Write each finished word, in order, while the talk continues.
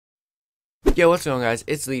Yo, what's going on, guys?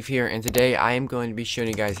 It's Leaf here, and today I am going to be showing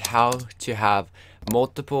you guys how to have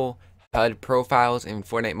multiple HUD profiles in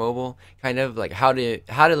Fortnite Mobile. Kind of like how to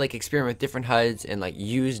like experiment with different HUDs and like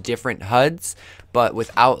use different HUDs, but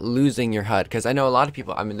without losing your HUD. Because I know a lot of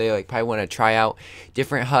people, I mean, they like probably want to try out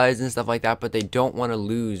different HUDs and stuff like that, but they don't want to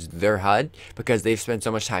lose their HUD because they've spent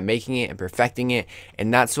so much time making it and perfecting it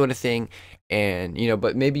and that sort of thing. And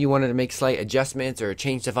but maybe you wanted to make slight adjustments or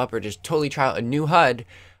change stuff up or just totally try out a new HUD.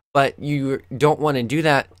 But you don't want to do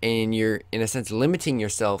that, and you're, in a sense, limiting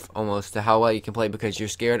yourself almost to how well you can play because you're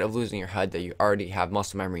scared of losing your HUD that you already have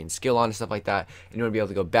muscle memory and skill on and stuff like that, and you want to be able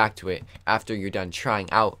to go back to it after you're done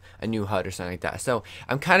trying out a new HUD or something like that. So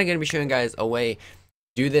I'm kind of going to be showing you guys a way to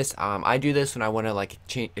do this. I do this when I want to like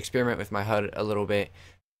experiment with my HUD a little bit.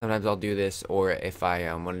 Sometimes I'll do this, or if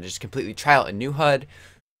I want to just completely try out a new HUD.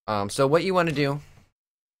 So what you want to do,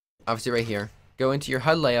 obviously right here, go into your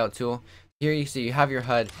HUD layout tool. Here you see you have your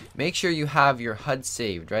HUD. Make sure you have your HUD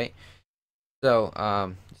saved, right? So,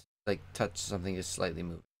 like touch something, just slightly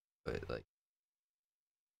move it, like.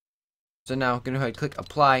 So now go ahead and click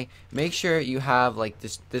apply. Make sure you have like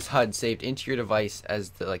this HUD saved into your device as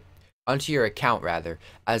the onto your account rather,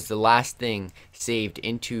 as the last thing saved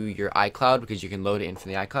into your iCloud, because you can load it in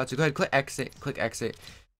from the iCloud. So go ahead, click exit.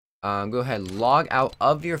 Go ahead, log out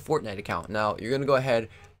of your Fortnite account. Now you're gonna go ahead,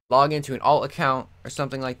 log into an alt account or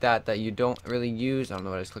something like that that you don't really use. I don't know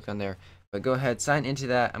what I just clicked on there, but go ahead, sign into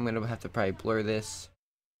that. I'm gonna have to probably blur this.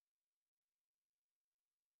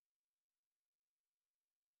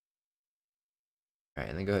 All right,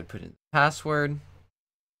 and then go ahead and put in the password.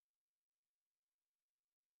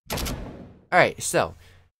 All right, so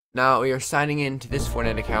now we are signing into this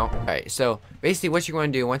Fortnite account. All right, so basically what you're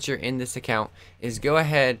going to do once you're in this account is go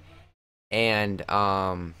ahead and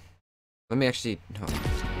let me actually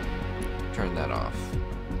turn that off.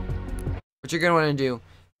 What you're going to want to do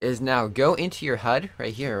is now go into your HUD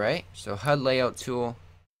right here, right? So HUD layout tool.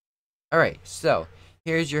 All right, so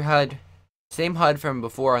here's your HUD, same HUD from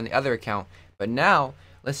before on the other account, but now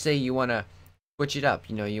let's say you want to switch it up.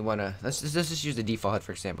 You want to, let's just use the default HUD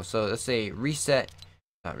for example. So let's say not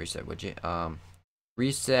reset widget,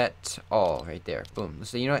 reset all right there. Boom. Let's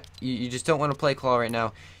say you just don't want to play claw right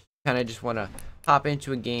now. Kind of just want to hop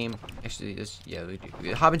into a game. Actually,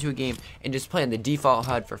 we hop into a game and just play on the default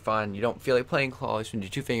HUD for fun. You don't feel like playing claw, you just want to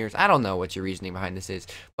do 2 fingers. I don't know what your reasoning behind this is,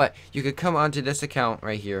 but you could come onto this account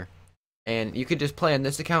right here, and you could just play on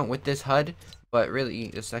this account with this HUD. But really,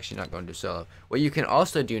 it's actually not going to do solo. What you can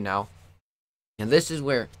also do now, and this is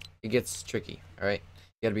where it gets tricky. All right,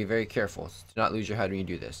 you got to be very careful to not lose your HUD when you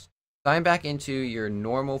do this. Sign back into your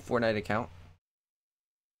normal Fortnite account.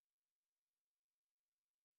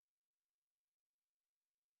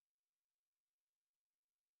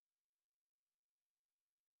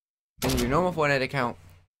 In your normal Fortnite account,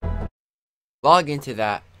 log into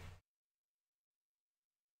that.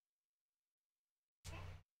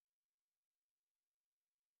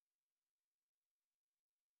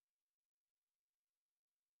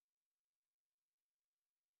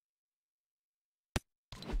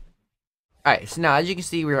 Alright, so now as you can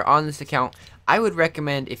see, we're on this account. I would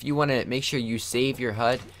recommend, if you want to make sure you save your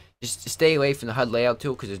HUD, just stay away from the HUD layout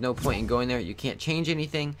tool, because there's no point in going there. You can't change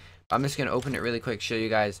anything. I'm just going to open it really quick, show you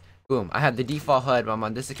guys. Boom, I have the default HUD, but I'm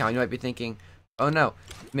on this account. You might be thinking, oh no,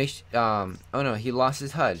 oh no, he lost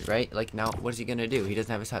his HUD, right? Like, now what is he going to do? He doesn't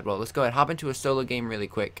have his HUD. Well, let's go ahead, hop into a solo game really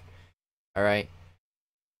quick. Alright.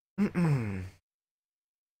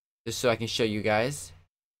 Just so I can show you guys.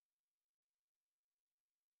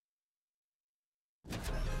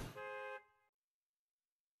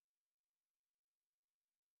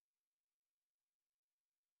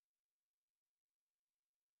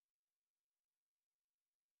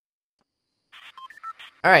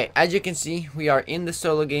 Alright, as you can see, we are in the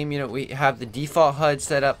solo game. We have the default HUD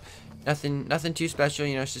set up. Nothing too special,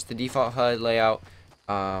 it's just the default HUD layout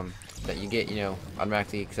that you get,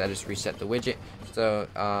 automatically, because I just reset the widget. So,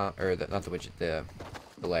 not the widget,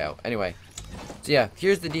 the layout. Anyway, so yeah,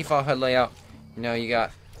 here's the default HUD layout. You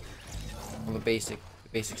got all the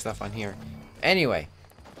basic stuff on here. Anyway,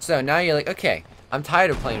 so now you're like, okay, I'm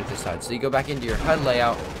tired of playing with this HUD. So you go back into your HUD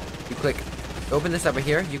layout, you open this up right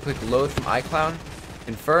here, you click load from iCloud,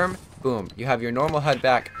 confirm, boom, you have your normal HUD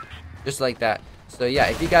back, just like that. So yeah,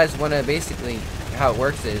 if you guys want to, basically how it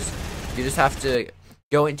works is you just have to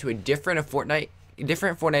go into a different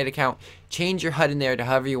Fortnite account, change your HUD in there to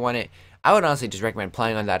however you want it. I would honestly just recommend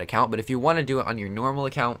playing on that account, but if you want to do it on your normal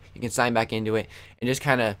account, you can sign back into it and just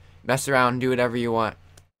kind of mess around, do whatever you want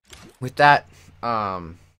with that,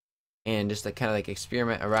 and just kind of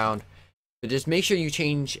experiment around. But just make sure you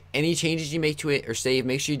change any changes you make to it or save.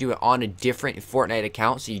 Make sure you do it on a different Fortnite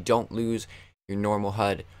account so you don't lose your normal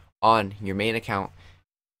HUD on your main account.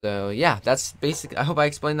 So yeah, that's basically. I hope I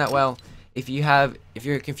explained that well. If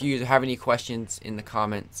you're confused or have any questions in the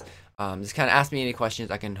comments, just kind of ask me any questions.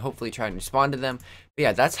 I can hopefully try and respond to them. But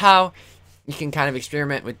yeah, that's how you can kind of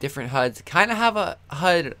experiment with different HUDs. Kind of have a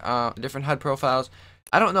HUD, different HUD profiles.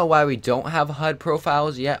 I don't know why we don't have HUD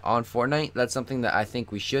profiles yet on Fortnite. That's something that I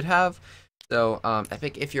think we should have. So I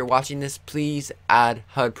think if you're watching this, please add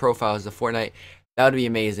HUD profiles to Fortnite. That would be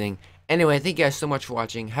amazing. Anyway, thank you guys so much for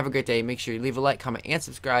watching. Have a great day. Make sure you leave a like, comment, and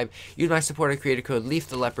subscribe. Use my supporter creator code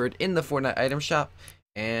LeafTheLeopard in the Fortnite item shop.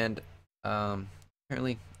 And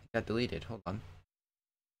apparently it got deleted. Hold on.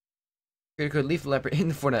 Creator code LeafTheLeopard in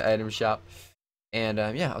the Fortnite item shop. And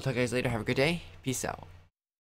yeah, I'll talk to you guys later. Have a good day. Peace out.